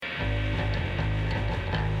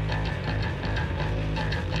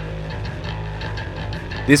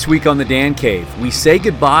This week on the Dan Cave, we say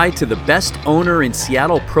goodbye to the best owner in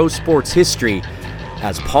Seattle pro sports history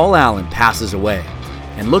as Paul Allen passes away,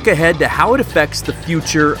 and look ahead to how it affects the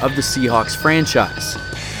future of the Seahawks franchise.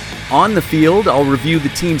 On the field, I'll review the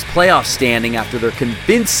team's playoff standing after their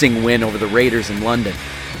convincing win over the Raiders in London.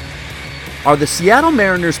 Are the Seattle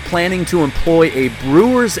Mariners planning to employ a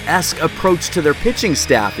Brewers-esque approach to their pitching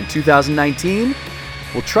staff in 2019?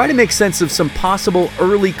 We'll try to make sense of some possible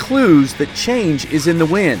early clues that change is in the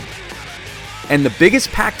wind. And the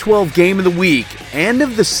biggest Pac-12 game of the week and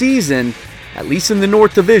of the season, at least in the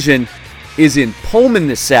North Division, is in Pullman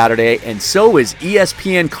this Saturday, and so is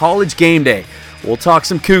ESPN College Game Day. We'll talk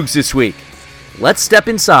some Cougs this week. Let's step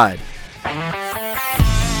inside.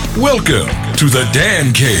 Welcome to the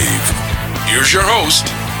Dan Cave. Here's your host,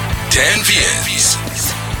 Dan Viens.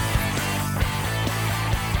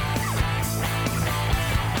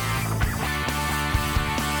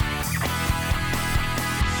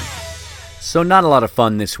 So not a lot of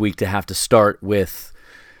fun this week to have to start with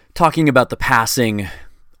talking about the passing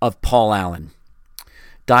of Paul Allen.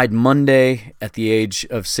 Died Monday at the age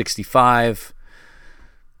of 65.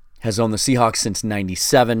 Has owned the Seahawks since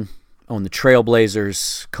 97. Owned the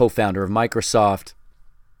Trailblazers, co-founder of Microsoft.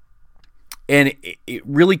 And it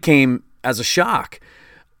really came as a shock.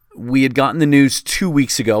 We had gotten the news 2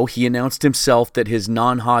 weeks ago. He announced himself that his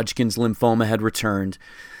non-Hodgkin's lymphoma had returned.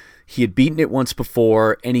 He had beaten it once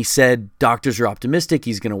before, and he said doctors are optimistic.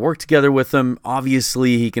 He's going to work together with them.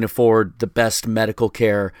 Obviously, he can afford the best medical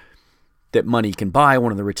care that money can buy,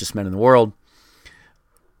 one of the richest men in the world.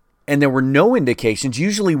 And there were no indications.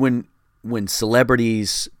 Usually when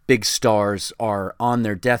celebrities, big stars are on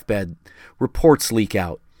their deathbed, reports leak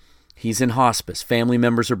out. He's in hospice. Family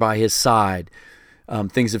members are by his side.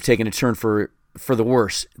 Things have taken a turn for the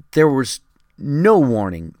worse. There was no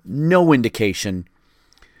warning, no indication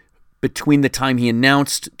between the time he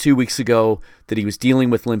announced 2 weeks ago that he was dealing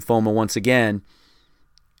with lymphoma once again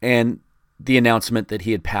and the announcement that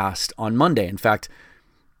he had passed on Monday. In fact,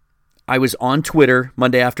 I was on Twitter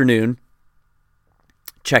Monday afternoon,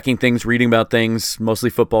 checking things, reading about things, mostly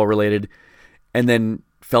football related, and then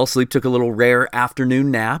fell asleep, took a little rare afternoon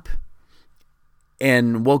nap,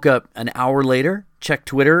 and woke up an hour later, checked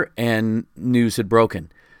Twitter, and news had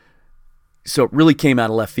broken. So it really came out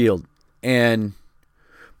of left field. And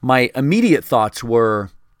my immediate thoughts were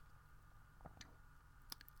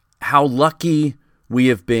how lucky we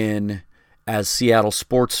have been as Seattle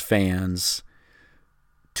sports fans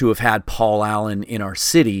to have had Paul Allen in our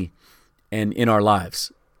city and in our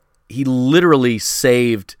lives. He literally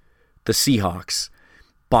saved the Seahawks,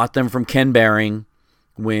 bought them from Ken Behring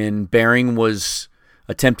when Behring was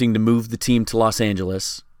attempting to move the team to Los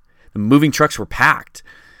Angeles. The moving trucks were packed.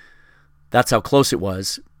 That's how close it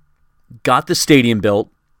was. Got the stadium built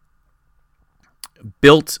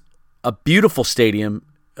a beautiful stadium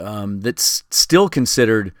that's still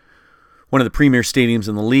considered one of the premier stadiums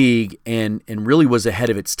in the league and really was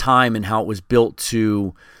ahead of its time in how it was built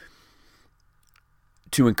to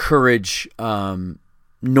encourage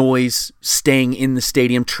noise staying in the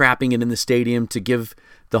stadium, trapping it in the stadium to give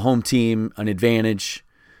the home team an advantage.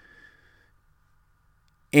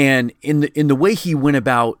 And in the way he went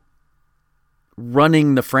about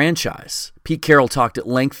running the franchise, Pete Carroll talked at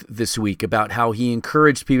length this week about how he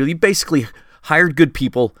encouraged people. He basically hired good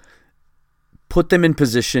people, put them in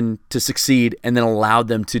position to succeed, and then allowed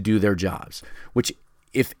them to do their jobs, which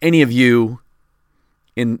if any of you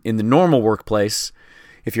in the normal workplace,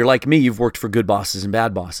 if you're like me, you've worked for good bosses and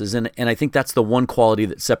bad bosses. And I think that's the one quality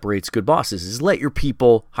that separates good bosses is let your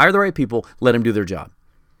people, hire the right people, let them do their job.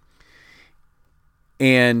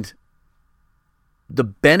 And the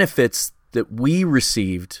benefits that we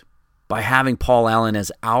received by having Paul Allen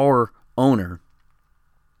as our owner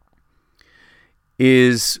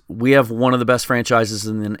is we have one of the best franchises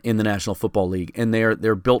in the National Football League, and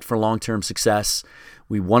they're built for long-term success.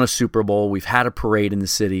 We won a Super Bowl. We've had a parade in the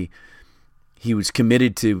city. He was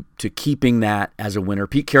committed to keeping that as a winner.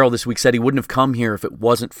 Pete Carroll this week said he wouldn't have come here if it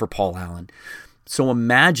wasn't for Paul Allen. So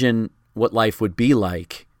imagine what life would be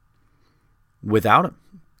like without him.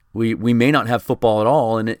 We may not have football at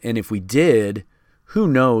all, and if we did, who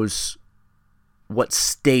knows what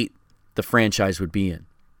state the franchise would be in.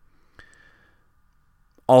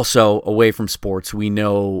 Also, away from sports, we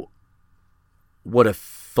know what a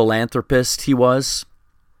philanthropist he was.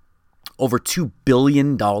 Over $2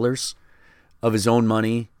 billion of his own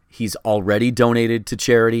money he's already donated to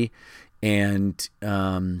charity, and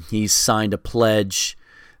he's signed a pledge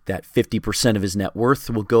that 50% of his net worth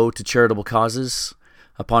will go to charitable causes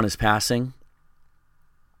upon his passing.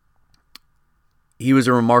 He was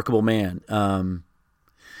a remarkable man.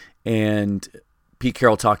 And Pete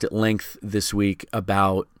Carroll talked at length this week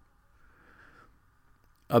about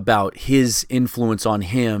his influence on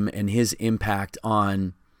him and his impact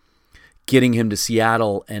on getting him to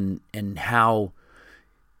Seattle, and how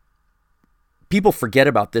people forget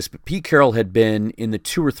about this, but Pete Carroll had been, in the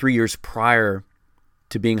 2 or 3 years prior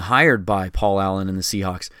to being hired by Paul Allen and the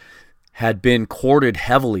Seahawks, had been courted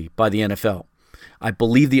heavily by the NFL. I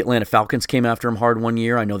believe the Atlanta Falcons came after him hard one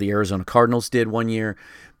year. I know the Arizona Cardinals did one year.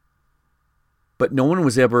 But no one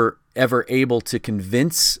was ever able to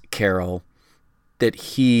convince Carroll that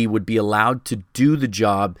he would be allowed to do the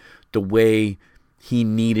job the way he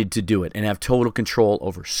needed to do it and have total control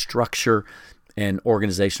over structure and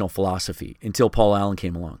organizational philosophy until Paul Allen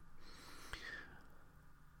came along.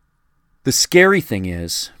 The scary thing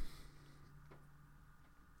is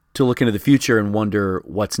to look into the future and wonder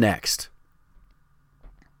what's next.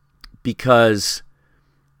 Because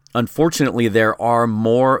unfortunately, there are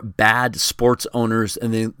more bad sports owners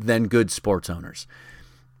than good sports owners.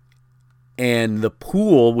 And the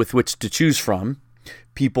pool with which to choose from,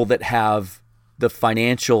 people that have the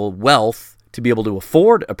financial wealth to be able to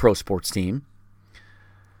afford a pro sports team,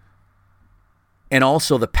 and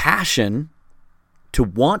also the passion to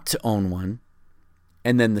want to own one,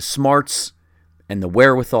 and then the smarts and the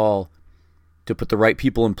wherewithal to put the right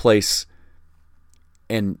people in place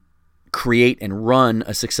and create and run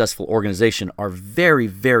a successful organization are very,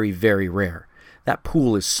 very, very rare. That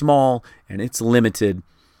pool is small and it's limited,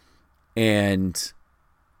 and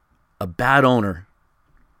a bad owner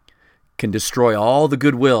can destroy all the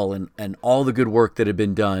goodwill and all the good work that had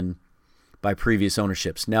been done by previous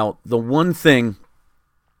ownerships. Now, the one thing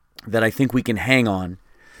that I think we can hang on,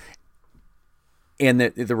 and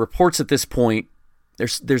the reports at this point,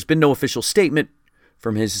 there's been no official statement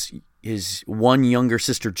from his one younger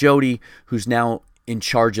sister, Jody, who's now in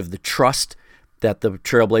charge of the trust that the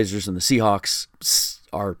Trailblazers and the Seahawks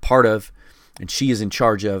are part of, and she is in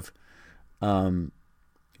charge of.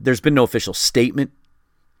 There's been no official statement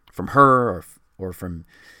from her or from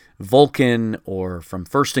Vulcan or from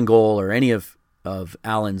First and Goal or any of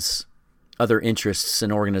Allen's other interests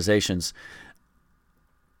and organizations.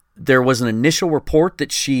 There was an initial report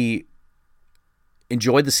that she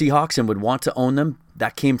enjoyed the Seahawks and would want to own them.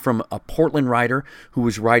 That came from a Portland writer who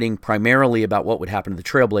was writing primarily about what would happen to the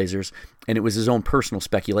Trailblazers, and it was his own personal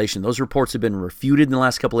speculation. Those reports have been refuted in the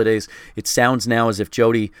last couple of days. It sounds now as if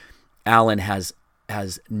Jody Allen has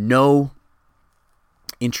no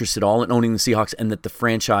interest at all in owning the Seahawks, and that the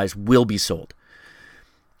franchise will be sold.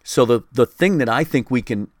 So the thing that I think we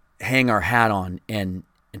can hang our hat on and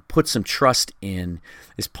put some trust in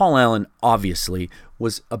is Paul Allen obviously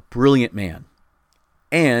was a brilliant man.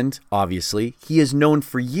 And obviously, he has known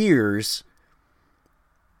for years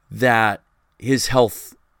that his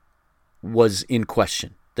health was in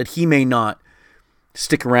question, that he may not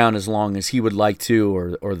stick around as long as he would like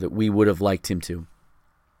to, or that we would have liked him to.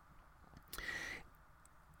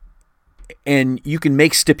 And you can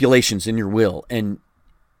make stipulations in your will and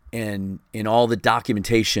in all the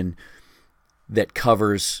documentation that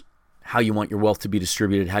covers how you want your wealth to be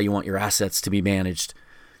distributed, how you want your assets to be managed.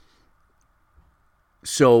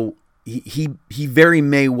 So he very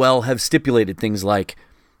may well have stipulated things like,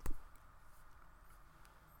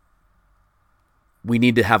 we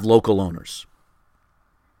need to have local owners.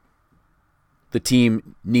 The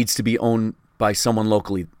team needs to be owned by someone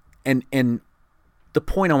locally. And the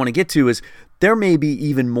point I want to get to is there may be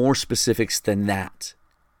even more specifics than that.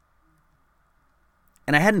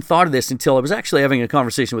 And I hadn't thought of this until I was actually having a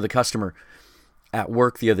conversation with a customer at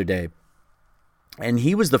work the other day. And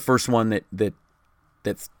he was the first one that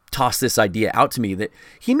tossed this idea out to me, that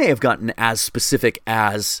he may have gotten as specific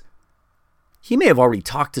as he may have already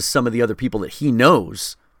talked to some of the other people that he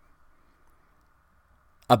knows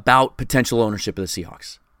about potential ownership of the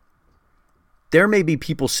Seahawks. There may be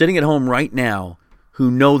people sitting at home right now who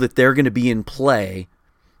know that they're going to be in play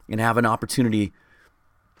and have an opportunity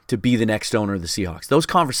to be the next owner of the Seahawks. Those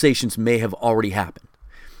conversations may have already happened.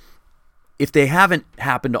 If they haven't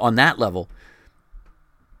happened on that level,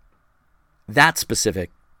 that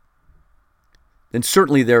specific, then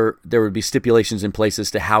certainly there would be stipulations in place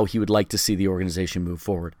as to how he would like to see the organization move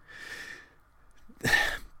forward.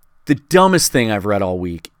 The dumbest thing I've read all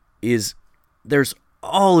week is there's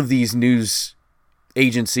all of these news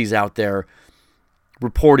agencies out there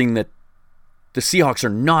reporting that the Seahawks are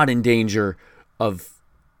not in danger of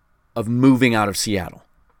moving out of Seattle.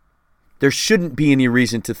 There shouldn't be any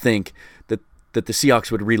reason to think that the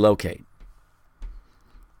Seahawks would relocate.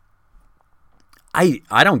 I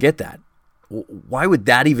don't get that. Why would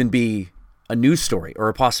that even be a news story or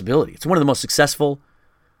a possibility? It's one of the most successful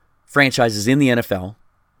franchises in the NFL.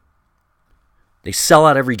 They sell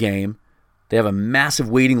out every game. They have a massive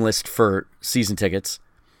waiting list for season tickets.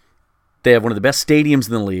 They have one of the best stadiums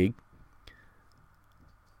in the league.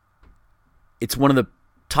 It's one of the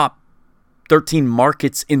top 13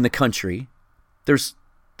 markets in the country. There's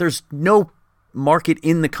no market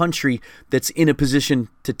in the country that's in a position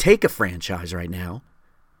to take a franchise right now.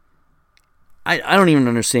 I don't even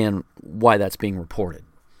understand why that's being reported.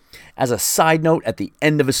 As a side note, at the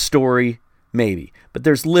end of a story, maybe. But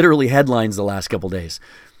there's literally headlines the last couple days.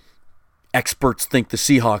 Experts think the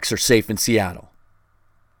Seahawks are safe in Seattle.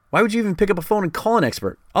 Why would you even pick up a phone and call an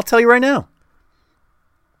expert? I'll tell you right now.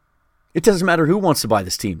 It doesn't matter who wants to buy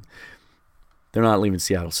this team. They're not leaving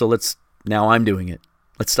Seattle. So now I'm doing it.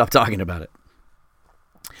 Let's stop talking about it.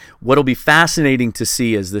 What'll be fascinating to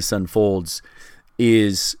see as this unfolds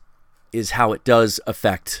is how it does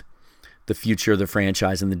affect the future of the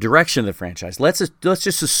franchise and the direction of the franchise. Let's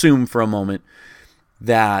just assume for a moment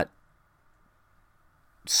that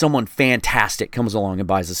someone fantastic comes along and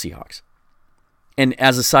buys the Seahawks. And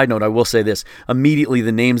as a side note, I will say this. Immediately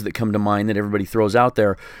the names that come to mind that everybody throws out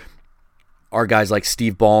there are guys like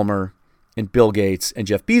Steve Ballmer and Bill Gates and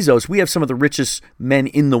Jeff Bezos. We have some of the richest men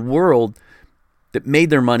in the world that made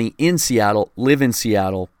their money in Seattle, live in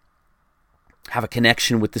Seattle, have a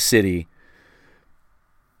connection with the city.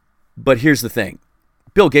 But here's the thing.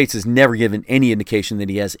 Bill Gates has never given any indication that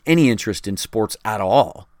he has any interest in sports at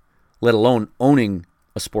all, let alone owning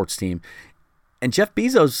a sports team. And Jeff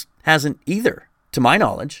Bezos hasn't either, to my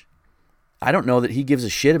knowledge. I don't know that he gives a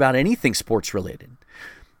shit about anything sports related.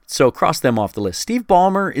 So cross them off the list. Steve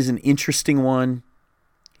Ballmer is an interesting one.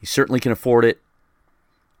 He certainly can afford it.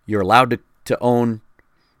 You're allowed to own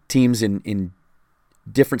teams in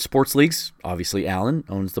different sports leagues. Obviously, Allen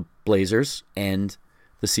owns the Blazers and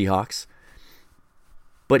the Seahawks.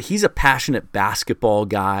 But he's a passionate basketball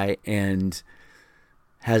guy and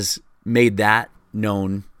has made that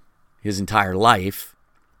known his entire life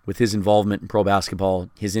with his involvement in pro basketball,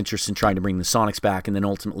 his interest in trying to bring the Sonics back, and then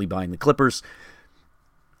ultimately buying the Clippers.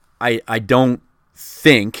 I don't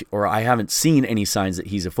think, or I haven't seen any signs that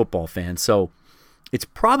he's a football fan, so it's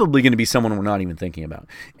probably going to be someone we're not even thinking about.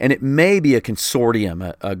 And it may be a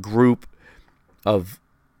consortium, a group of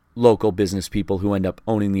local business people who end up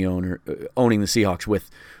owning the Seahawks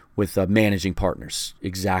with managing partners,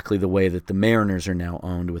 exactly the way that the Mariners are now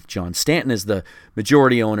owned, with John Stanton as the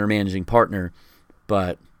majority owner, managing partner,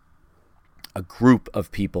 but a group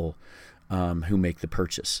of people who make the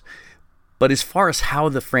purchase. But as far as how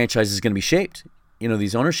the franchise is going to be shaped,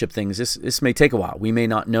 these ownership things, this may take a while. We may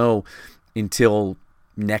not know until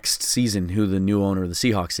next season who the new owner of the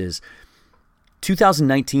Seahawks is.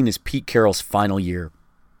 2019 is Pete Carroll's final year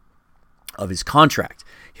of his contract.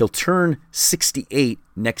 He'll turn 68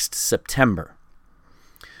 next September.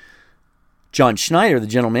 John Schneider, the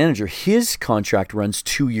general manager, his contract runs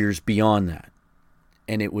 2 years beyond that.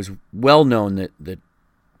 And it was well known that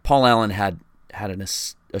Paul Allen had an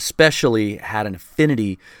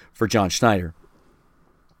affinity for John Schneider.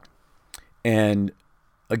 And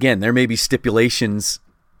again, there may be stipulations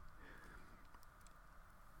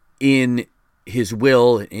in his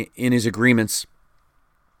will, in his agreements,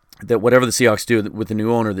 that whatever the Seahawks do with the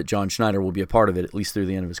new owner, that John Schneider will be a part of it, at least through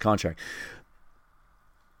the end of his contract.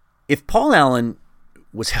 If Paul Allen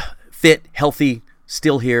was fit, healthy,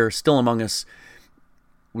 still here, still among us,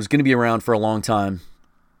 was going to be around for a long time,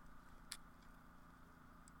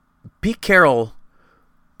 Pete Carroll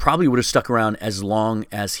probably would have stuck around as long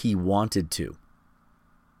as he wanted to.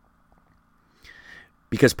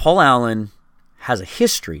 Because Paul Allen has a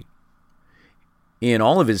history in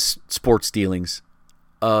all of his sports dealings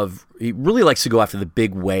he really likes to go after the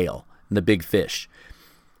big whale and the big fish.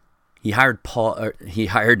 He hired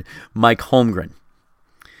Mike Holmgren.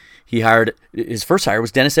 His first hire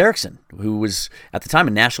was Dennis Erickson, who was at the time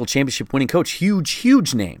a national championship winning coach,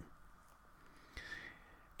 huge name.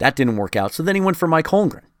 That didn't work out, so then he went for Mike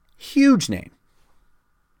Holmgren, huge name.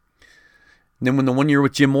 And then when the 1 year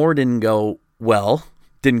with Jim Moore didn't go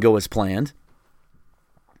as planned,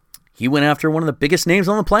 he went after one of the biggest names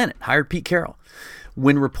on the planet, hired Pete Carroll.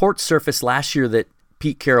 When reports surfaced last year that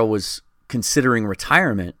Pete Carroll was considering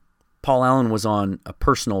retirement, Paul Allen was on a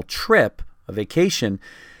personal trip, a vacation,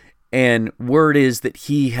 and word is that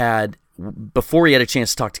he had, before he had a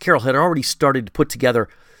chance to talk to Carroll, had already started to put together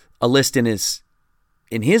a list in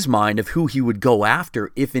his mind of who he would go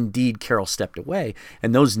after if indeed Carroll stepped away.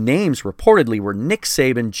 And those names reportedly were Nick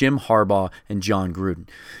Saban, Jim Harbaugh, and John Gruden.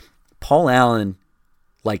 Paul Allen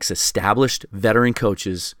likes established veteran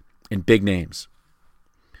coaches and big names.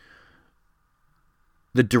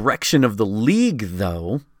 The direction of the league,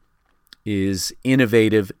 though, is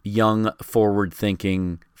innovative, young,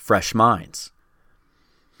 forward-thinking, fresh minds.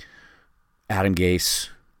 Adam Gase,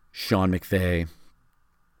 Sean McVay,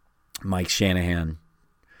 Mike Shanahan,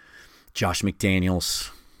 Josh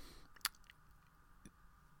McDaniels.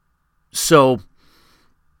 So,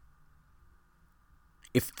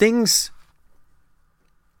 if things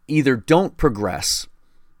either don't progress,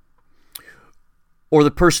 or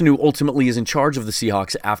the person who ultimately is in charge of the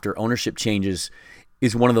Seahawks after ownership changes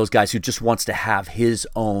is one of those guys who just wants to have his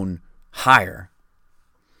own hire,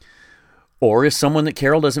 or is someone that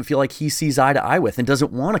Carroll doesn't feel like he sees eye to eye with and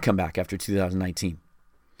doesn't want to come back after 2019,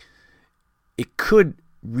 it could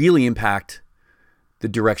really impact the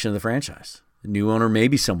direction of the franchise. The new owner may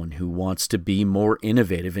be someone who wants to be more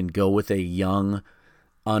innovative and go with a young,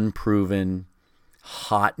 unproven,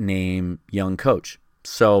 hot name young coach.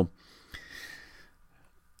 So,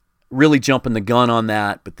 really jumping the gun on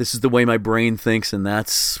that, but this is the way my brain thinks, and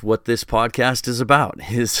that's what this podcast is about.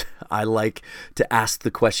 I like to ask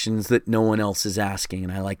the questions that no one else is asking,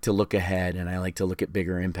 and I like to look ahead, and I like to look at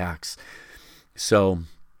bigger impacts. So,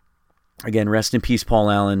 again, rest in peace, Paul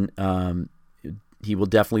Allen. He will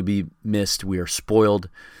definitely be missed. We are spoiled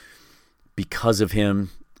because of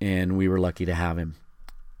him, and we were lucky to have him.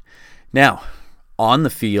 Now, on the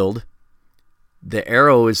field, the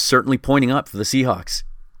arrow is certainly pointing up for the Seahawks.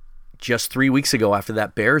 Just 3 weeks ago after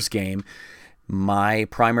that Bears game, my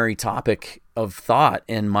primary topic of thought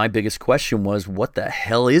and my biggest question was, what the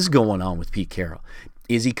hell is going on with Pete Carroll?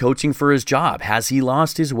 Is he coaching for his job? Has he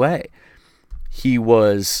lost his way? He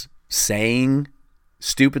was saying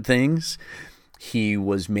stupid things. He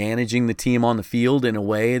was managing the team on the field in a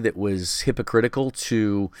way that was hypocritical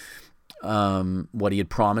to what he had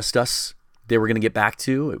promised us they were going to get back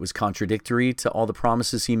to. It was contradictory to all the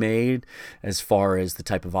promises he made as far as the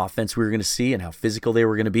type of offense we were going to see and how physical they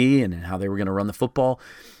were going to be and how they were going to run the football.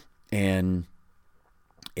 And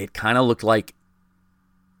it kind of looked like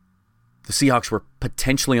the Seahawks were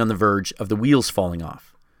potentially on the verge of the wheels falling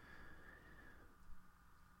off.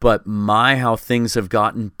 But my, how things have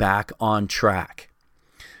gotten back on track,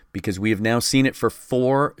 because we have now seen it for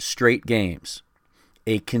 4 straight games,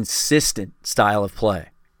 a consistent style of play.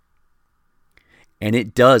 And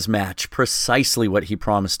it does match precisely what he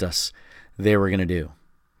promised us they were going to do.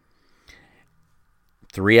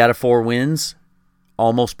 3 out of 4 wins,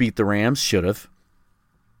 almost beat the Rams, should have.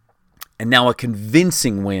 And now a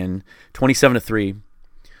convincing win, 27-3,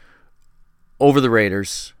 over the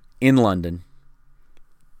Raiders in London.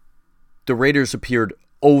 The Raiders appeared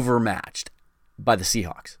overmatched by the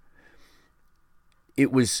Seahawks.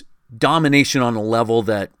 It was domination on a level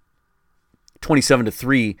that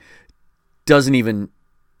 27-3 doesn't even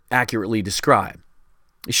accurately describe.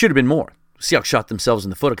 It should have been more. The Seahawks shot themselves in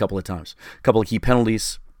the foot a couple of times. A couple of key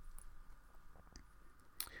penalties.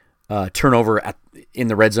 Turnover in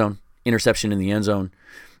the red zone. Interception in the end zone.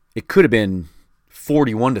 It could have been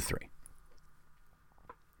 41-3.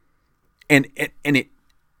 And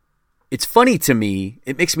it's funny to me,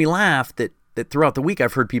 it makes me laugh that throughout the week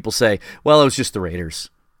I've heard people say, well, it was just the Raiders.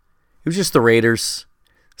 It was just the Raiders.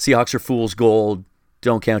 Seahawks are fool's gold.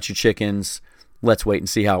 Don't count your chickens. Let's wait and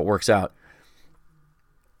see how it works out.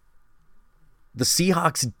 The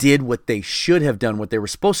Seahawks did what they should have done, what they were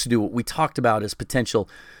supposed to do, what we talked about as potential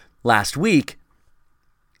last week.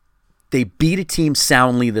 They beat a team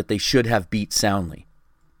soundly that they should have beat soundly.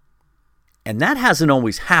 And that hasn't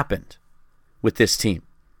always happened with this team.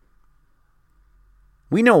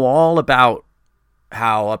 We know all about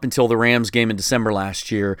how up until the Rams game in December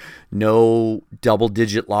last year, no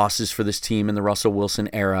double-digit losses for this team in the Russell Wilson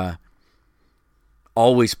era.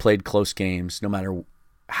 Always played close games, no matter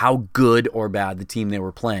how good or bad the team they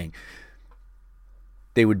were playing.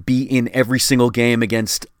 They would be in every single game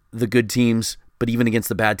against the good teams, but even against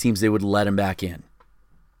the bad teams, they would let them back in.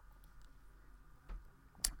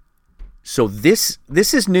 So this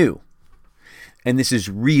is new, and this is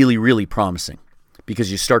really, really promising,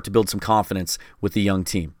 because you start to build some confidence with the young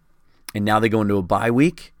team. And now they go into a bye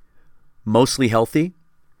week, mostly healthy,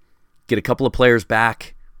 get a couple of players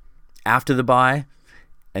back after the bye,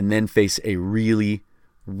 and then face a really,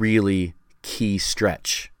 really key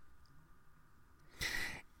stretch.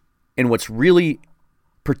 And what's really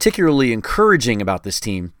particularly encouraging about this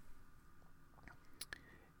team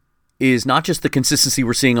is not just the consistency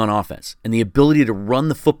we're seeing on offense and the ability to run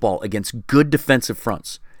the football against good defensive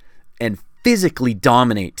fronts and physically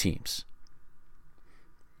dominate teams,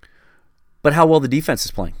 but how well the defense is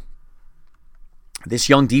playing. This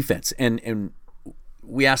young defense. And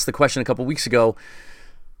we asked the question a couple weeks ago,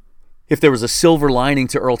 if there was a silver lining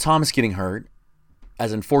to Earl Thomas getting hurt,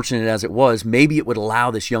 as unfortunate as it was, maybe it would allow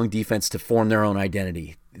this young defense to form their own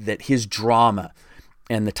identity, that his drama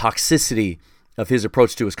and the toxicity of his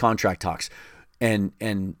approach to his contract talks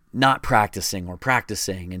and not practicing or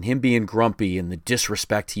practicing, and him being grumpy and the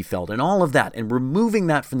disrespect he felt and all of that, and removing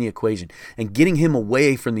that from the equation and getting him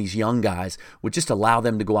away from these young guys would just allow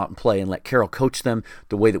them to go out and play and let Carroll coach them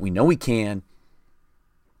the way that we know he can.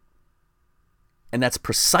 And that's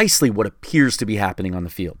precisely what appears to be happening on the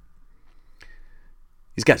field.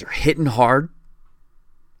 These guys are hitting hard.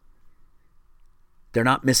 They're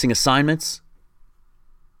not missing assignments.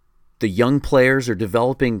 The young players are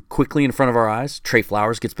developing quickly in front of our eyes. Trey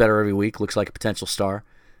Flowers gets better every week, looks like a potential star.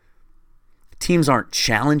 Teams aren't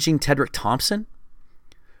challenging Tedrick Thompson,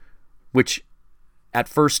 which at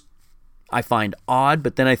first I find odd,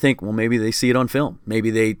 but then I think, well, maybe they see it on film.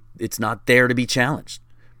 Maybe it's not there to be challenged.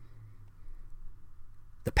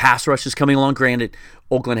 The pass rush is coming along. Granted,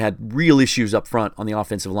 Oakland had real issues up front on the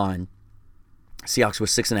offensive line. Seahawks with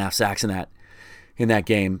 6.5 sacks in that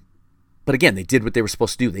game. But again, they did what they were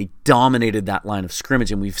supposed to do. They dominated that line of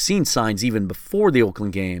scrimmage, and we've seen signs even before the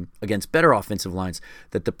Oakland game against better offensive lines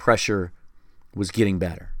that the pressure was getting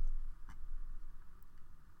better.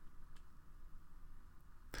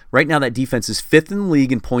 Right now, that defense is 5th in the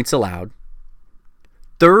league in points allowed,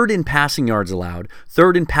 3rd in passing yards allowed,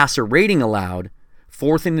 3rd in passer rating allowed,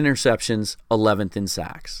 4th in interceptions, 11th in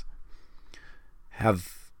sacks. Have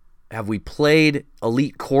we played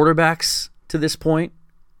elite quarterbacks to this point?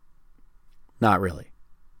 Not really.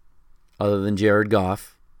 Other than Jared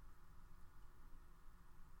Goff.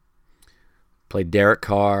 Played Derek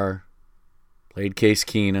Carr. Played Case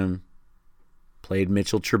Keenum. Played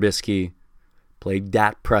Mitchell Trubisky. Played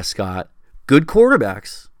Dak Prescott. Good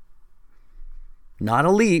quarterbacks. Not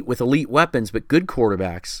elite with elite weapons, but good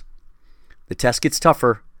quarterbacks. The test gets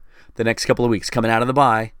tougher the next couple of weeks. Coming out of the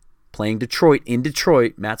bye, playing Detroit in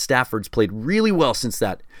Detroit. Matt Stafford's played really well since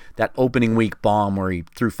that opening week bomb where he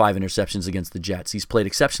threw 5 interceptions against the Jets. He's played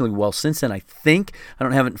exceptionally well since then, I think. I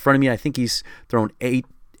don't have it in front of me. I think he's thrown 8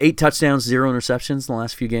 touchdowns, 0 interceptions in the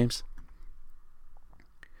last few games.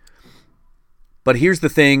 But here's the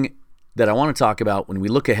thing that I want to talk about when we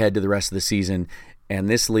look ahead to the rest of the season, and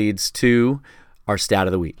this leads to our stat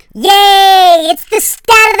of the week. Yay! It's the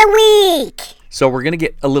stat of the week! So we're going to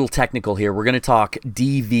get a little technical here. We're going to talk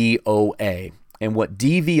DVOA. And what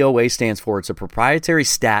DVOA stands for, it's a proprietary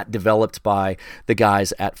stat developed by the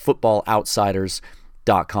guys at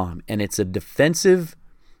footballoutsiders.com. And it's a defensive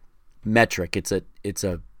metric. It's a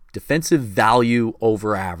defensive value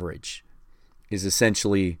over average is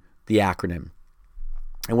essentially the acronym.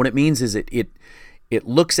 And what it means is it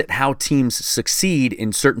looks at how teams succeed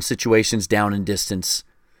in certain situations down in distance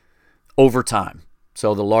over time.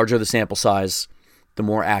 So the larger the sample size, the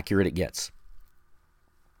more accurate it gets.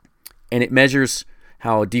 And it measures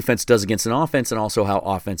how a defense does against an offense and also how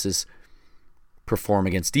offenses perform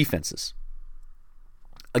against defenses.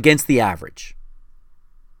 Against the average.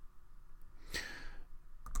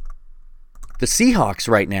 The Seahawks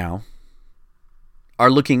right now are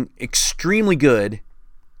looking extremely good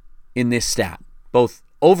in this stat, both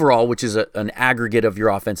overall, which is an aggregate of your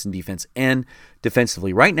offense and defense, and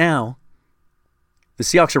defensively. Right now, the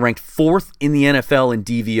Seahawks are ranked 4th in the NFL in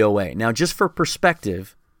DVOA. Now, just for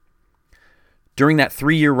perspective, during that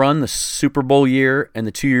 3-year run, the Super Bowl year and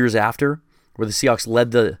the 2 years after, where the Seahawks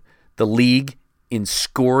led the league in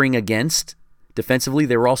scoring against defensively,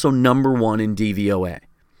 they were also number 1 in DVOA.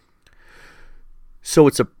 So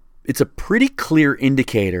it's a pretty clear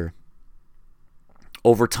indicator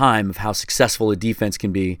over time of how successful a defense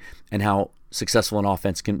can be and how successful an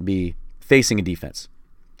offense can be facing a defense.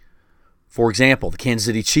 For example, the Kansas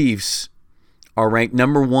City Chiefs are ranked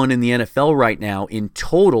number 1 in the NFL right now in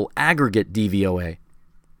total aggregate DVOA.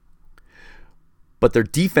 But their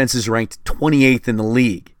defense is ranked 28th in the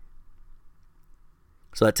league.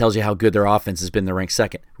 So that tells you how good their offense has been. They're ranked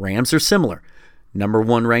 2nd. Rams are similar. Number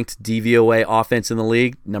 1 ranked DVOA offense in the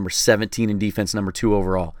league, number 17 in defense, number 2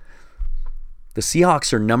 overall. The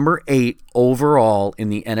Seahawks are number 8 overall in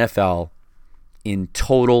the NFL in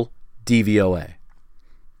total DVOA.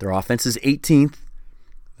 Their offense is 18th.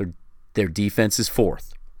 Their defense is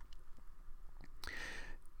 4th.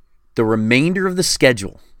 The remainder of the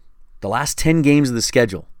schedule, the last 10 games of the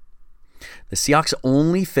schedule, the Seahawks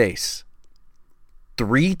only face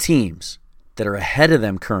 3 teams that are ahead of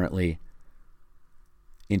them currently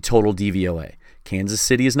in total DVOA. Kansas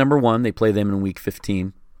City is number 1. They play them in week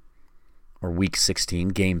 15 or week 16,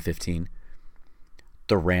 game 15.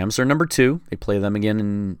 The Rams are number 2. They play them again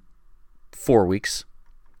in 4 weeks.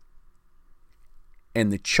 And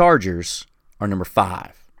the Chargers are number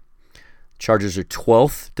 5. Chargers are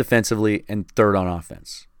 12th defensively and 3rd on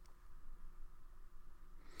offense.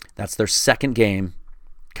 That's their second game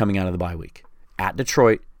coming out of the bye week. At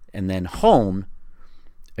Detroit and then home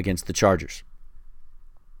against the Chargers.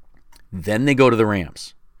 Then they go to the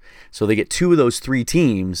Rams. So they get 2 of those 3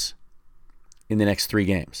 teams in the next 3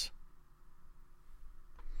 games.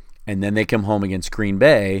 And then they come home against Green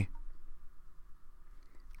Bay.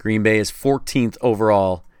 Green Bay is 14th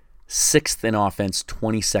overall, 6th in offense,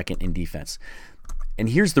 22nd in defense. And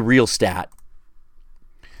here's the real stat.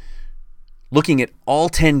 Looking at all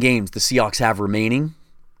 10 games the Seahawks have remaining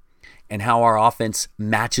and how our offense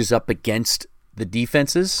matches up against the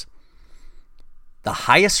defenses, the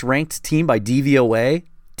highest ranked team by DVOA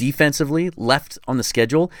defensively left on the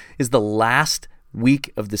schedule is the last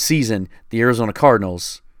week of the season, the Arizona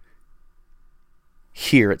Cardinals,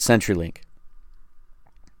 here at CenturyLink.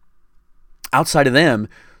 Outside of them,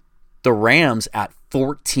 the Rams at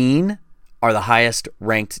 14 are the highest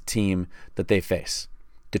ranked team that they face.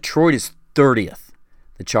 Detroit is 30th.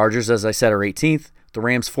 The Chargers, as I said, are 18th. The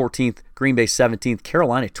Rams 14th. Green Bay 17th.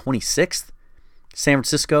 Carolina 26th. San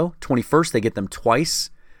Francisco 21st. They get them twice.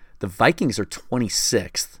 The Vikings are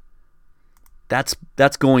 26th.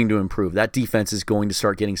 That's going to improve. That defense is going to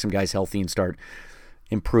start getting some guys healthy and start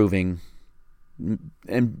improving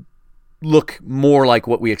and look more like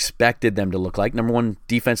what we expected them to look like. Number 1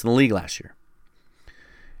 defense in the league last year.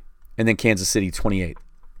 And then Kansas City 28th.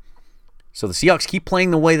 So the Seahawks keep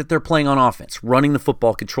playing the way that they're playing on offense, running the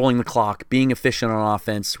football, controlling the clock, being efficient on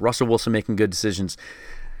offense, Russell Wilson making good decisions.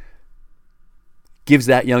 Gives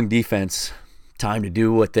that young defense time to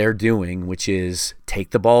do what they're doing, which is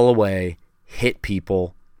take the ball away, hit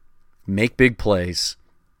people, make big plays,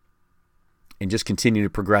 and just continue to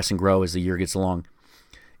progress and grow as the year gets along.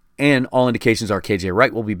 And all indications are KJ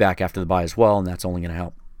Wright will be back after the bye as well, and that's only going to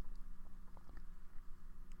help.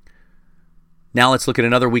 Now let's look at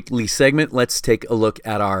another weekly segment. Let's take a look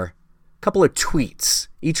at our couple of tweets.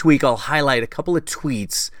 Each week I'll highlight a couple of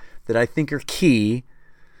tweets that I think are key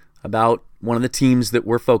about one of the teams that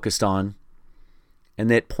we're focused on and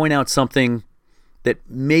that point out something that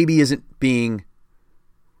maybe isn't being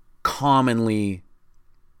commonly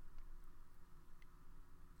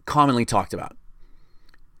talked about.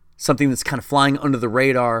 Something that's kind of flying under the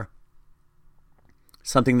radar.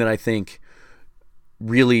 Something that I think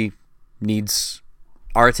really needs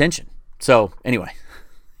our attention. So anyway,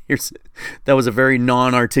 that was a very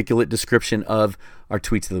non-articulate description of our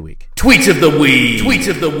tweets of the week. Tweets of the week. Tweets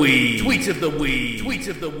of the week. Tweets of the week. Tweets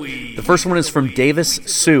of the week. The first one is from Davis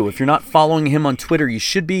Sue. If you're not following him on Twitter, you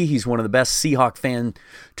should be. He's one of the best Seahawk fan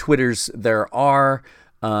Twitters there are.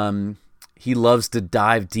 He loves to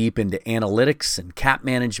dive deep into analytics and cap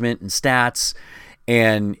management and stats.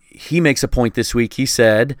 And he makes a point this week. He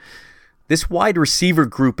said, this wide receiver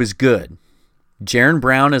group is good. Jaron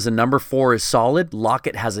Brown as a number 4 is solid.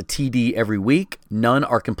 Lockett has a TD every week. None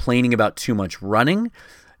are complaining about too much running.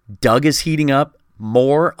 Doug is heating up.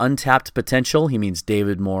 Moore, untapped potential. He means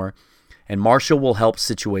David Moore. And Marshall will help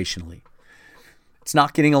situationally. It's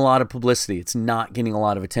not getting a lot of publicity. It's not getting a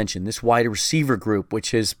lot of attention. This wide receiver group,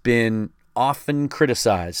 which has been often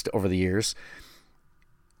criticized over the years,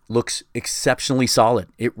 looks exceptionally solid.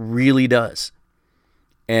 It really does.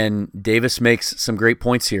 And Davis makes some great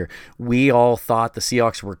points here. We all thought the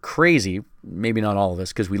Seahawks were crazy, maybe not all of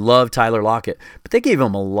us, because we love Tyler Lockett, but they gave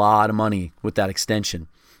him a lot of money with that extension.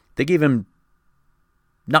 They gave him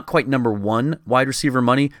not quite number 1 wide receiver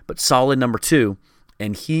money, but solid number 2,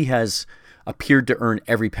 and he has appeared to earn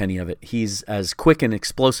every penny of it. He's as quick and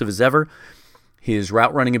explosive as ever. His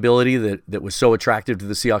route running ability that was so attractive to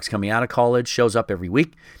the Seahawks coming out of college shows up every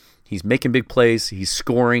week. He's making big plays. He's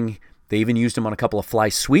scoring. They even used him on a couple of fly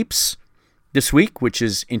sweeps this week, which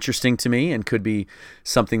is interesting to me and could be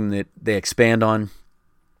something that they expand on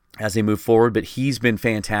as they move forward. But he's been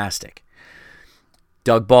fantastic.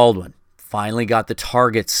 Doug Baldwin finally got the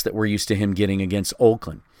targets that we're used to him getting against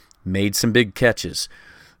Oakland. Made some big catches.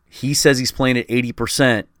 He says he's playing at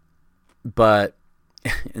 80%, but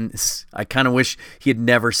and this, I kind of wish he had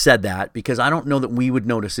never said that because I don't know that we would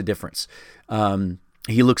notice a difference.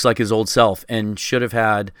 He looks like his old self and should have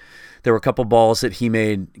had. There were a couple balls that he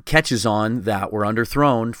made catches on that were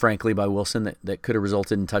underthrown, frankly, by Wilson that could have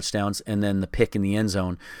resulted in touchdowns, and then the pick in the end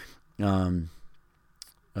zone could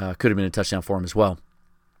have been a touchdown for him as well.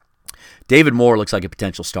 David Moore looks like a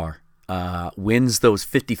potential star. Wins those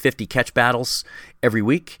 50-50 catch battles every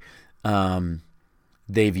week.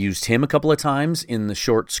 They've used him a couple of times in the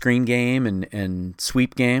short screen game and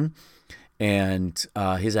sweep game. And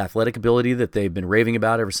his athletic ability that they've been raving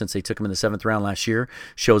about ever since they took him in the 7th round last year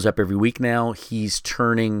shows up every week now. He's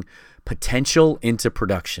turning potential into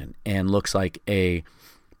production and looks like a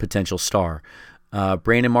potential star.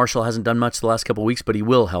 Brandon Marshall hasn't done much the last couple of weeks, but he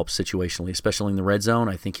will help situationally, especially in the red zone.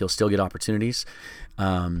 I think he'll still get opportunities.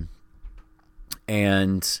 And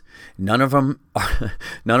and none of them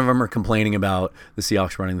are complaining about the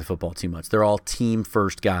Seahawks running the football too much. They're all team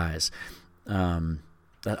first guys.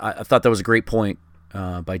 I thought that was a great point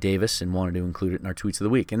by Davis, and wanted to include it in our tweets of the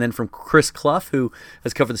week. And then from Chris Clough, who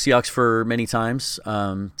has covered the Seahawks for many times,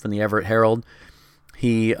 from the Everett Herald,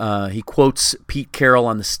 he quotes Pete Carroll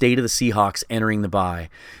on the state of the Seahawks entering the bye,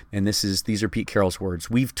 and these are Pete Carroll's words.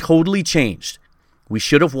 "We've totally changed. We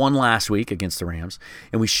should have won last week against the Rams,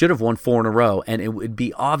 and we should have won 4 in a row, and it would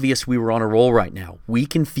be obvious we were on a roll right now. We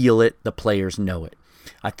can feel it. The players know it."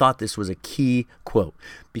 I thought this was a key quote,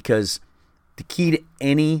 because the key to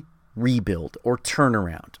any rebuild or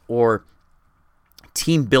turnaround or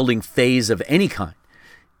team building phase of any kind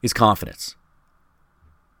is confidence.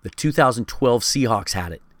 The 2012 Seahawks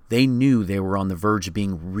had it. They knew they were on the verge of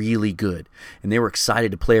being really good, and they were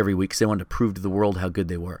excited to play every week because they wanted to prove to the world how good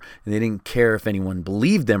they were. And they didn't care if anyone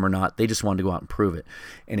believed them or not. They just wanted to go out and prove it.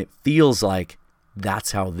 And it feels like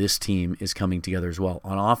that's how this team is coming together as well,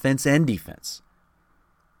 on offense and defense.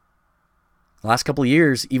 The last couple of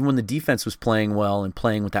years, even when the defense was playing well and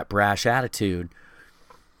playing with that brash attitude,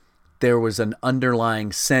 there was an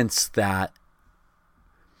underlying sense that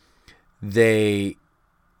they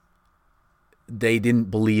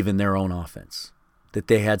didn't believe in their own offense, that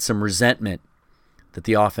they had some resentment that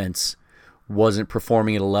the offense wasn't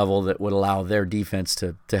performing at a level that would allow their defense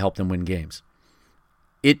to help them win games.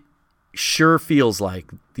 It sure feels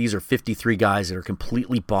like these are 53 guys that are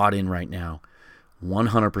completely bought in right now,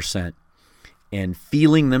 100%, and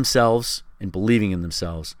feeling themselves and believing in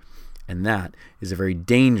themselves, and that is a very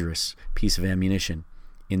dangerous piece of ammunition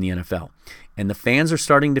in the NFL. And the fans are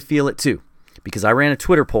starting to feel it too, because I ran a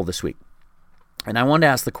Twitter poll this week. And I wanted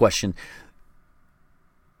to ask the question,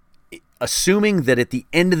 assuming that at the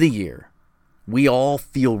end of the year, we all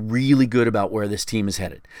feel really good about where this team is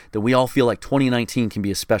headed, that we all feel like 2019 can be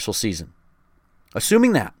a special season.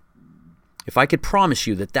 Assuming that, if I could promise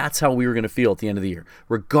you that that's how we were going to feel at the end of the year,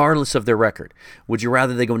 regardless of their record, would you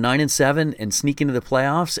rather they go 9-7 and sneak into the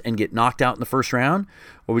playoffs and get knocked out in the first round?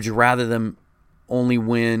 Or would you rather them only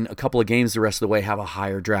win a couple of games the rest of the way, have a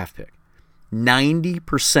higher draft pick?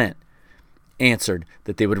 90% answered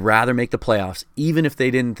that they would rather make the playoffs, even if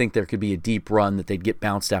they didn't think there could be a deep run, that they'd get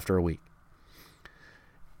bounced after a week.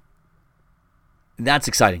 That's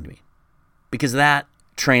exciting to me, because that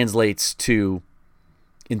translates to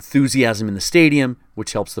enthusiasm in the stadium,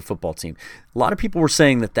 which helps the football team. A lot of people were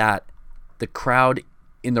saying that the crowd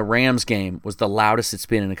in the Rams game was the loudest it's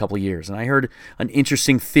been in a couple of years. And I heard an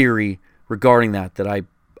interesting theory regarding that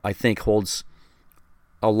I think holds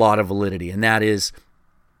a lot of validity. And that is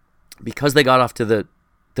because they got off to the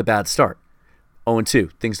bad start.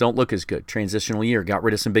 0-2. Things don't look as good. Transitional year. Got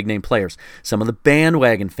rid of some big-name players. Some of the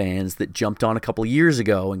bandwagon fans that jumped on a couple of years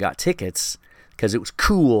ago and got tickets because it was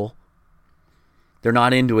cool, they're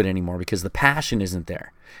not into it anymore because the passion isn't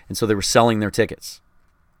there. And so they were selling their tickets.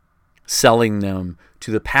 Selling them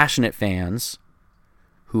to the passionate fans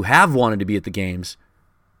who have wanted to be at the games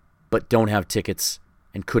but don't have tickets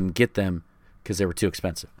and couldn't get them because they were too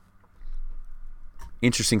expensive.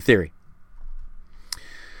 Interesting theory.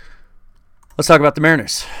 Let's talk about the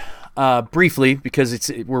Mariners briefly,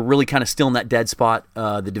 because we're really kind of still in that dead spot.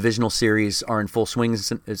 The divisional series are in full swing.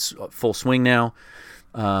 It's full swing now.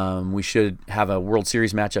 We should have a World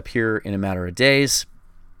Series matchup here in a matter of days.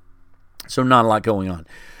 So not a lot going on.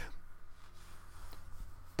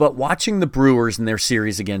 But watching the Brewers in their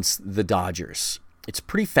series against the Dodgers, it's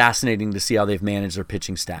pretty fascinating to see how they've managed their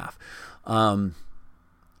pitching staff.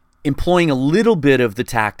 Employing a little bit of the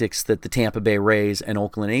tactics that the Tampa Bay Rays and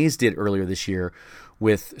Oakland A's did earlier this year,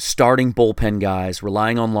 with starting bullpen guys,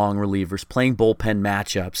 relying on long relievers, playing bullpen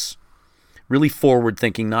matchups, really forward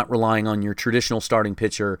thinking, not relying on your traditional starting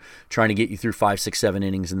pitcher trying to get you through 5, 6, 7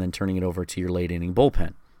 innings and then turning it over to your late inning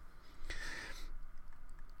bullpen.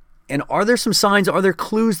 And are there some signs, are there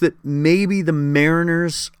clues that maybe the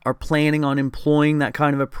Mariners are planning on employing that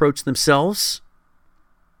kind of approach themselves?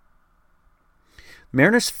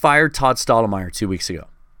 Mariners fired Todd Stottlemyre 2 weeks ago.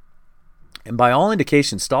 And by all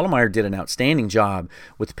indications, Stottlemyre did an outstanding job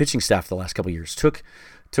with the pitching staff the last couple of years. Took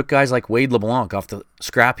guys like Wade LeBlanc off the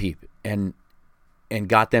scrap heap and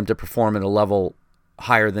got them to perform at a level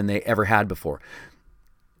higher than they ever had before.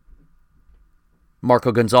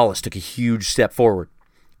 Marco Gonzalez took a huge step forward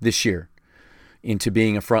this year into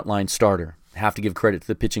being a frontline starter. Have to give credit to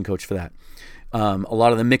the pitching coach for that. A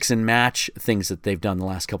lot of the mix and match things that they've done the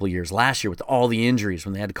last couple of years. Last year with all the injuries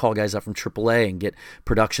when they had to call guys up from AAA and get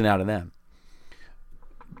production out of them.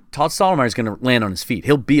 Todd Stottlemyre is going to land on his feet.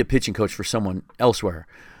 He'll be a pitching coach for someone elsewhere.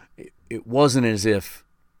 It wasn't as if...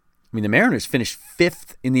 the Mariners finished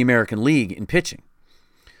 5th in the American League in pitching.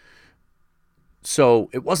 So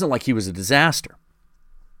it wasn't like he was a disaster.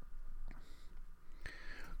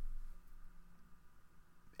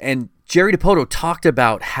 And Jerry Dipoto talked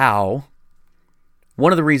about how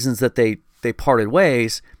one of the reasons that they parted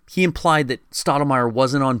ways, he implied that Stottlemyre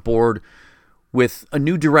wasn't on board with a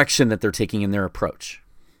new direction that they're taking in their approach.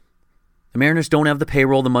 The Mariners don't have the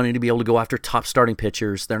payroll, the money to be able to go after top starting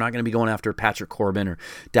pitchers. They're not going to be going after Patrick Corbin or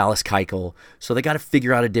Dallas Keuchel. So they got to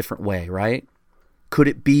figure out a different way, right? Could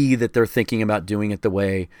it be that they're thinking about doing it the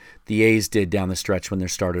way the A's did down the stretch when their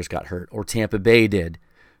starters got hurt, or Tampa Bay did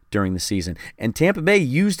during the season? And Tampa Bay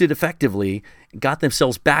used it effectively and got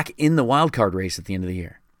themselves back in the wild card race at the end of the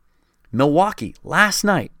year. Milwaukee, last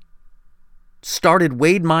night, started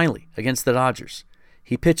Wade Miley against the Dodgers.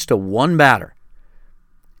 He pitched to one batter,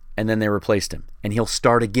 and then they replaced him. And he'll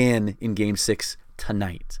start again in Game 6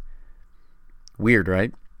 tonight. Weird,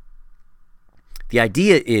 right? The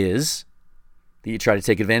idea is that you try to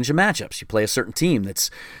take advantage of matchups. You play a certain team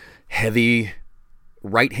that's heavy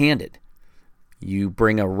right-handed. You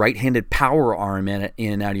bring a right-handed power arm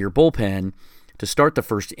in out of your bullpen to start the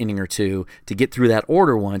first inning or two to get through that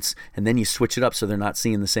order once, and then you switch it up so they're not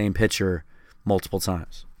seeing the same pitcher multiple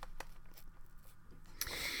times.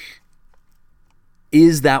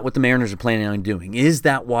 Is that what the Mariners are planning on doing? Is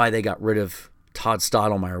that why they got rid of Todd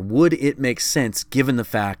Stottlemyre? Would it make sense given the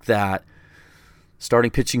fact that starting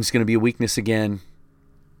pitching is going to be a weakness again?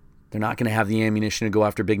 They're not going to have the ammunition to go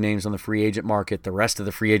after big names on the free agent market. The rest of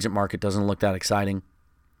the free agent market doesn't look that exciting.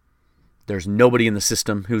 There's nobody in the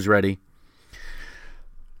system who's ready.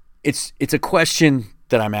 It's a question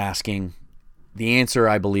that I'm asking. The answer,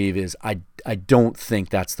 I believe, is I don't think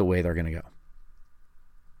that's the way they're going to go.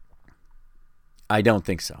 I don't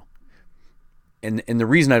think so. And the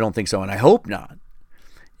reason I don't think so, and I hope not,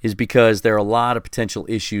 is because there are a lot of potential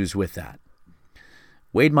issues with that.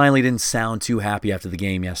 Wade Miley didn't sound too happy after the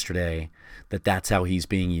game yesterday that that's how he's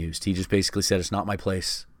being used. He just basically said, it's not my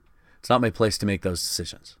place. It's not my place to make those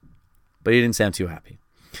decisions. But he didn't sound too happy.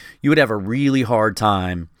 You would have a really hard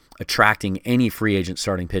time attracting any free agent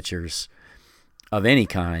starting pitchers of any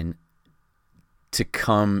kind to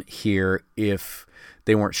come here if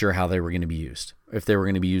they weren't sure how they were going to be used, if they were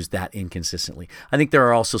going to be used that inconsistently. I think there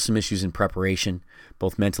are also some issues in preparation,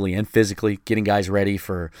 both mentally and physically, getting guys ready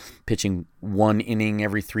for pitching one inning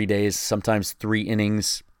every 3 days, sometimes 3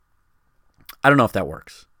 innings. I don't know if that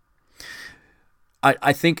works.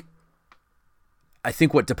 I think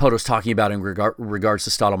what Dipoto's talking about in regards to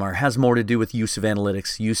Stottlemyre has more to do with use of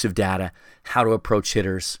analytics, use of data, how to approach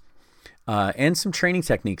hitters, and some training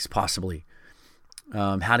techniques possibly.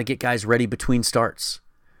 How to get guys ready between starts.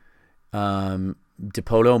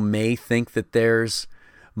 Dipoto may think that there's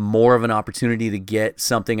more of an opportunity to get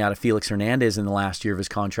something out of Felix Hernandez in the last year of his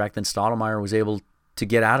contract than Stottlemyre was able to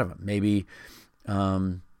get out of him. Maybe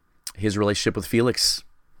his relationship with Felix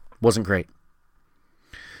wasn't great.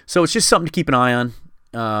 So it's just something to keep an eye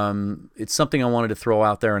on. It's something I wanted to throw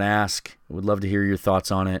out there and ask. I would love to hear your thoughts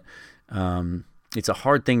on it. It's a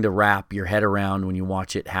hard thing to wrap your head around when you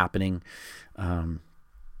watch it happening.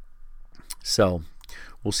 So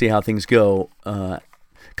we'll see how things go a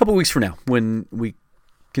couple weeks from now when we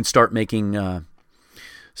can start making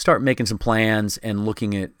some plans and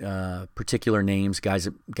looking at particular names, guys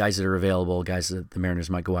that are available, guys that the Mariners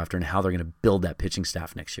might go after, and how they're going to build that pitching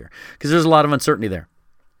staff next year, because there's a lot of uncertainty there.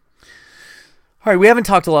 All right, we haven't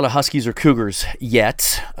talked a lot of Huskies or Cougars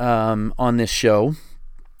yet on this show.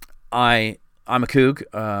 I'm a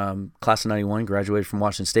Coug, class of 91, graduated from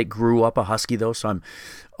Washington State, grew up a Husky though, so I'm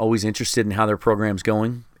always interested in how their program's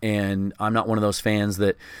going, and I'm not one of those fans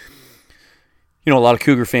that, a lot of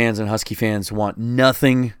Cougar fans and Husky fans want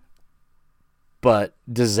nothing but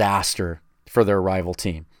disaster for their rival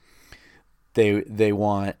team. They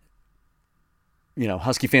want,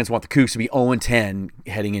 Husky fans want the Cougs to be 0-10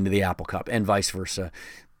 heading into the Apple Cup, and vice versa.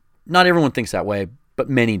 Not everyone thinks that way, but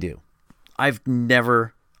many do. I've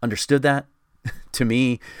never understood that. To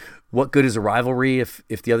me, what good is a rivalry if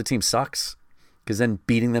the other team sucks? Because then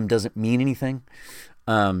beating them doesn't mean anything.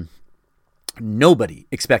 Nobody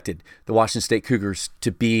expected the Washington State Cougars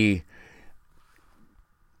to be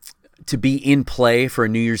in play for a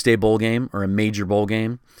New Year's Day bowl game or a major bowl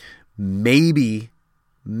game. Maybe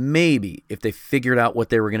if they figured out what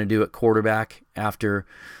they were going to do at quarterback after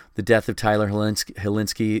the death of Tyler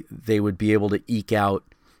Helinski, they would be able to eke out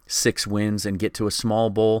 6 wins and get to a small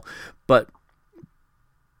bowl. But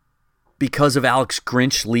because of Alex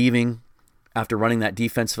Grinch leaving after running that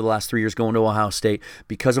defense for the last 3 years, going to Ohio State,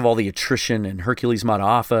 because of all the attrition and Hercules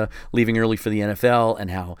Mataafa leaving early for the NFL,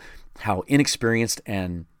 and how inexperienced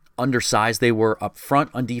and undersized they were up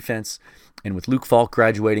front on defense, and with Luke Falk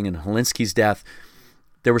graduating and Helinski's death,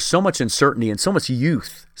 there was so much uncertainty and so much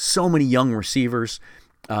youth, so many young receivers.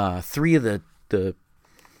 3 of the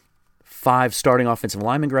 5 starting offensive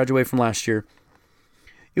linemen graduated from last year.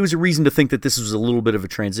 It was a reason to think that this was a little bit of a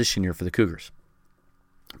transition year for the Cougars.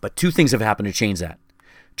 But 2 things have happened to change that.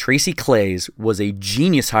 Tracy Claeys was a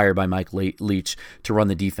genius hire by Mike Leach to run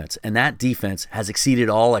the defense, and that defense has exceeded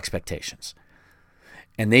all expectations.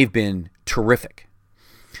 And they've been terrific.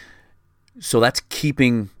 So that's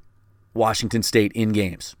keeping Washington State in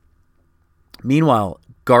games. Meanwhile,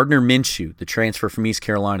 Gardner Minshew, the transfer from East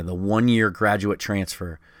Carolina, the 1-year graduate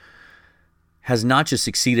transfer, has not just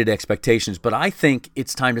exceeded expectations, but I think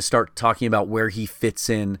it's time to start talking about where he fits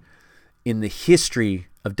in the history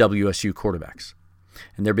of WSU quarterbacks.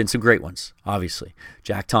 And there have been some great ones, obviously.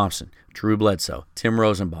 Jack Thompson, Drew Bledsoe, Tim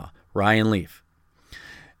Rosenbaugh, Ryan Leaf,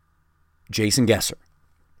 Jason Gesser.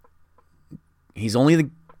 He's only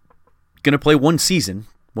going to play 1 season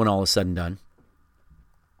when all is said and done.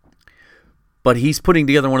 But he's putting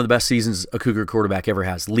together one of the best seasons a Cougar quarterback ever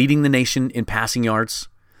has, leading the nation in passing yards.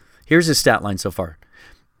 Here's his stat line so far.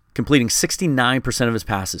 Completing 69% of his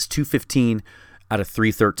passes, 215 out of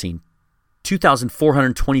 313,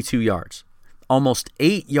 2,422 yards, almost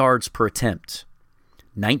 8 yards per attempt,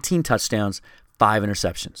 19 touchdowns, 5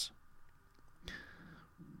 interceptions.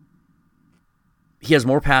 He has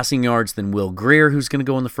more passing yards than Will Grier, who's going to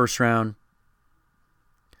go in the first round,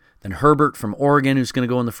 than Herbert from Oregon, who's going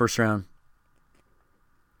to go in the first round.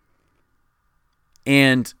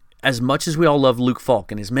 And as much as we all love Luke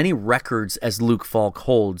Falk, and as many records as Luke Falk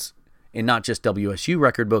holds in not just WSU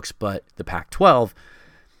record books, but the Pac-12,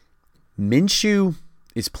 Minshew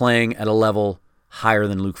is playing at a level higher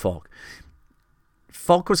than Luke Falk.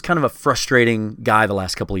 Falk was kind of a frustrating guy the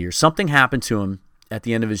last couple of years. Something happened to him at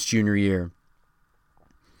the end of his junior year.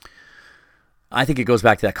 I think it goes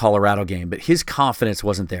back to that Colorado game, but his confidence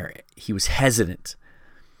wasn't there. He was hesitant.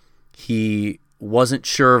 He wasn't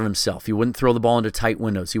sure of himself. He wouldn't throw the ball into tight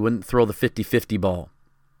windows. He wouldn't throw the 50-50 ball.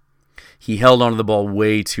 He held onto the ball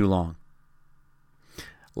way too long.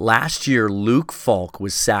 Last year, Luke Falk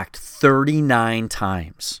was sacked 39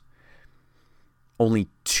 times. Only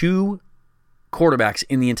 2 quarterbacks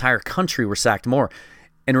in the entire country were sacked more.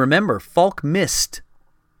 And remember, Falk missed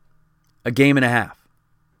a game and a half.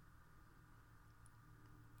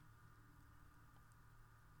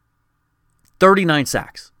 "39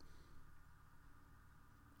 sacks.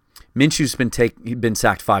 Minshew's been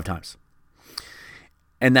sacked 5 times.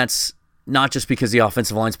 And that's not just because the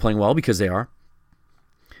offensive line's playing well, because they are,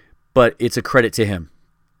 but it's a credit to him.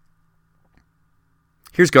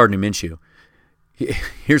 Here's Gardner Minshew.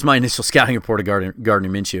 Here's my initial scouting report of Gardner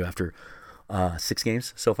Minshew after 6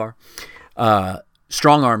 games so far.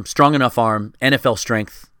 Strong arm, strong enough arm, NFL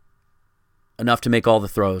strength, enough to make all the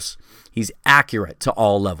throws. He's accurate to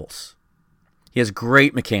all levels. He has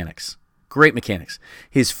great mechanics.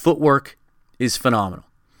 His footwork is phenomenal.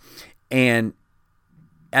 And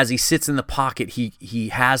as he sits in the pocket, he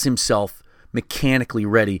has himself mechanically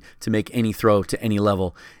ready to make any throw to any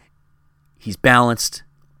level. He's balanced,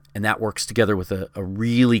 and that works together with a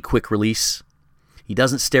really quick release. He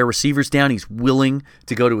doesn't stare receivers down. He's willing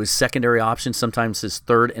to go to his secondary option, sometimes his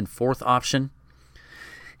third and fourth option.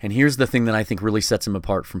 And here's the thing that I think really sets him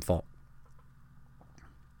apart from Falk.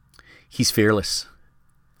 He's fearless.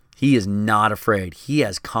 He is not afraid. He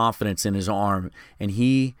has confidence in his arm, and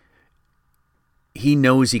he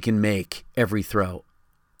knows he can make every throw,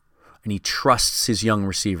 and he trusts his young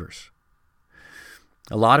receivers.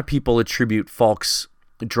 A lot of people attribute Falk's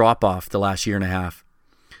drop-off the last year and a half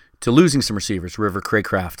to losing some receivers, River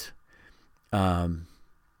Craycraft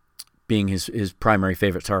being his primary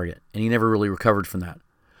favorite target, and he never really recovered from that.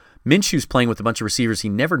 Minshew's playing with a bunch of receivers he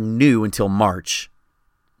never knew until March.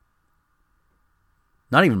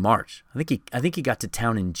 Not even March. I think he got to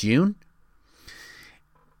town in June.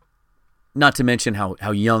 Not to mention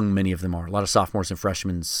how young many of them are. A lot of sophomores and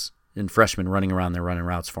freshmen running around there running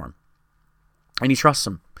routes for him. And he trusts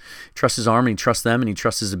them. He trusts his arm, and he trusts them, and he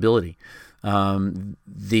trusts his ability.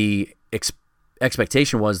 The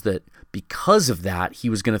expectation was that because of that, he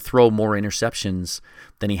was going to throw more interceptions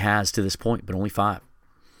than he has to this point, but only 5.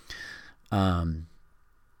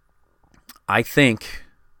 I think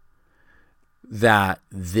that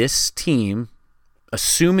this team,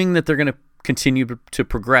 assuming that they're going to continue to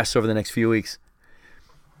progress over the next few weeks,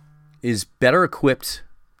 is better equipped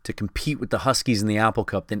to compete with the Huskies in the Apple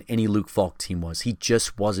Cup than any Luke Falk team was. He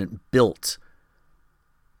just wasn't built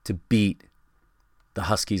to beat the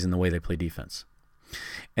Huskies in the way they play defense.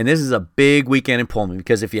 And this is a big weekend in Pullman,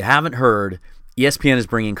 because if you haven't heard, ESPN is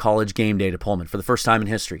bringing College Game Day to Pullman for the first time in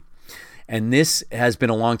history. And this has been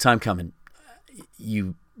a long time coming.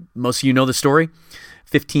 You Most of you know the story.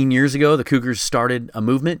 15 years ago, the Cougars started a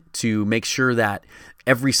movement to make sure that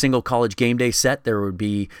every single college game day set, there would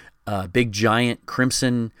be a big, giant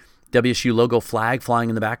crimson WSU logo flag flying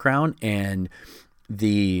in the background, and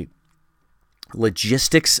the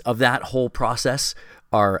logistics of that whole process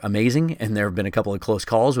are amazing, and there have been a couple of close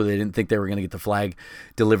calls where they didn't think they were going to get the flag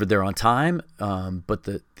delivered there on time, but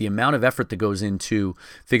the amount of effort that goes into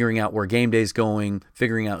figuring out where game day is going,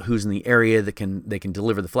 figuring out who's in the area that they can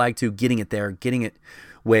deliver the flag to, getting it there, getting it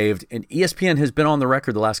waved. And ESPN has been on the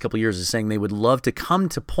record the last couple of years as saying they would love to come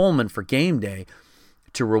to Pullman for game day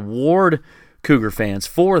to reward Cougar fans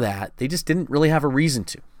for that. They just didn't really have a reason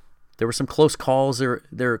to. There were some close calls. There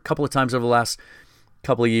are a couple of times over the last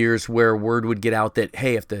couple of years where word would get out that,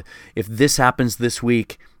 hey, if this happens this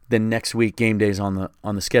week, then next week game day's on the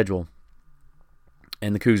schedule,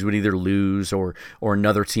 and the Cougs would either lose or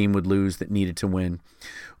another team would lose that needed to win.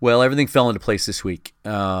 Well, everything fell into place this week.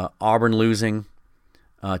 Auburn losing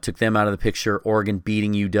took them out of the picture. Oregon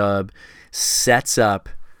beating UW sets up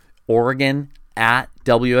Oregon at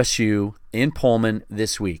WSU in Pullman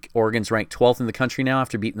this week. Oregon's ranked 12th in the country now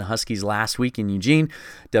after beating the Huskies last week in Eugene.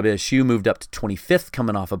 WSU moved up to 25th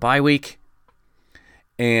coming off a bye week.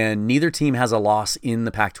 And neither team has a loss in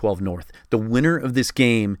the Pac-12 North. The winner of this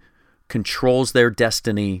game controls their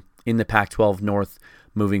destiny in the Pac-12 North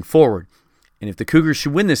moving forward. And if the Cougars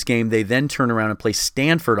should win this game, they then turn around and play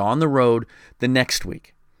Stanford on the road the next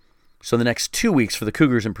week. So the next 2 weeks for the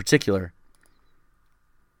Cougars in particular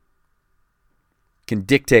can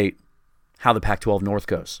dictate how the Pac-12 North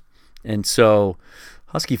goes. And so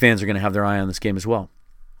Husky fans are going to have their eye on this game as well,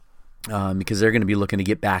 because they're going to be looking to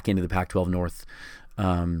get back into the Pac-12 North,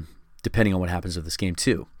 depending on what happens with this game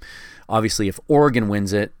too. Obviously, if Oregon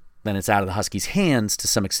wins it, then it's out of the Huskies' hands to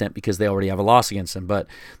some extent because they already have a loss against them, but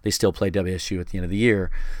they still play WSU at the end of the year.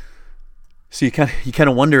 So you kind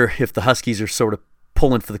of wonder if the Huskies are sort of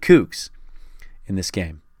pulling for the Cougs in this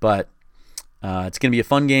game. But it's going to be a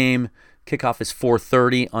fun game. Kickoff is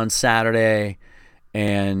 4:30 on Saturday,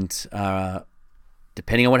 and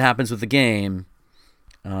depending on what happens with the game,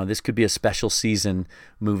 this could be a special season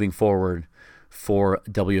moving forward for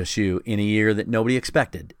WSU in a year that nobody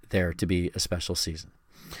expected there to be a special season.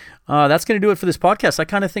 That's going to do it for this podcast. I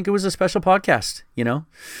kind of think it was a special podcast,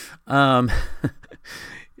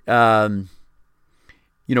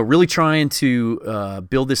 really trying to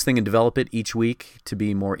build this thing and develop it each week to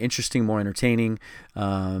be more interesting, more entertaining,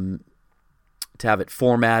 to have it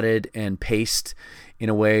formatted and paced in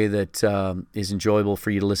a way that is enjoyable for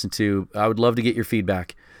you to listen to. I would love to get your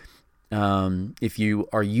feedback. If you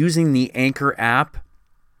are using the Anchor app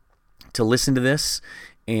to listen to this,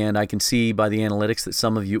 and I can see by the analytics that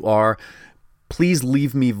some of you are, please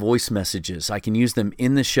leave me voice messages. I can use them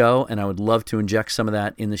in the show, and I would love to inject some of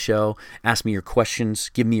that in the show. Ask me your questions.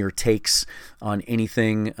 Give me your takes on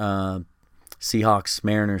anything Seahawks,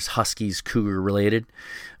 Mariners, Huskies, Cougar related.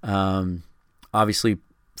 Obviously,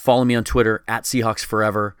 follow me on Twitter at Seahawks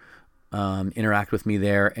Forever. Interact with me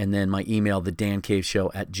there. And then my email,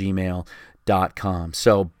 thedancaveshow@gmail.com.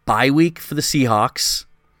 So bye week for the Seahawks.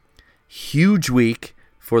 Huge week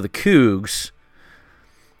for the Cougs.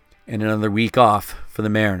 And another week off for the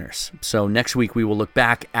Mariners. So next week we will look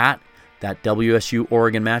back at that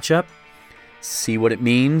WSU-Oregon matchup, see what it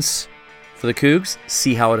means for the Cougs,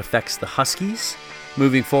 see how it affects the Huskies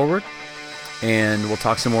moving forward, and we'll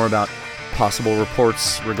talk some more about possible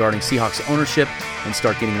reports regarding Seahawks ownership and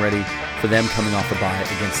start getting ready for them coming off a bye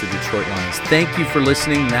against the Detroit Lions. Thank you for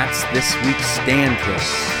listening. That's this week's Stand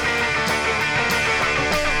Cave.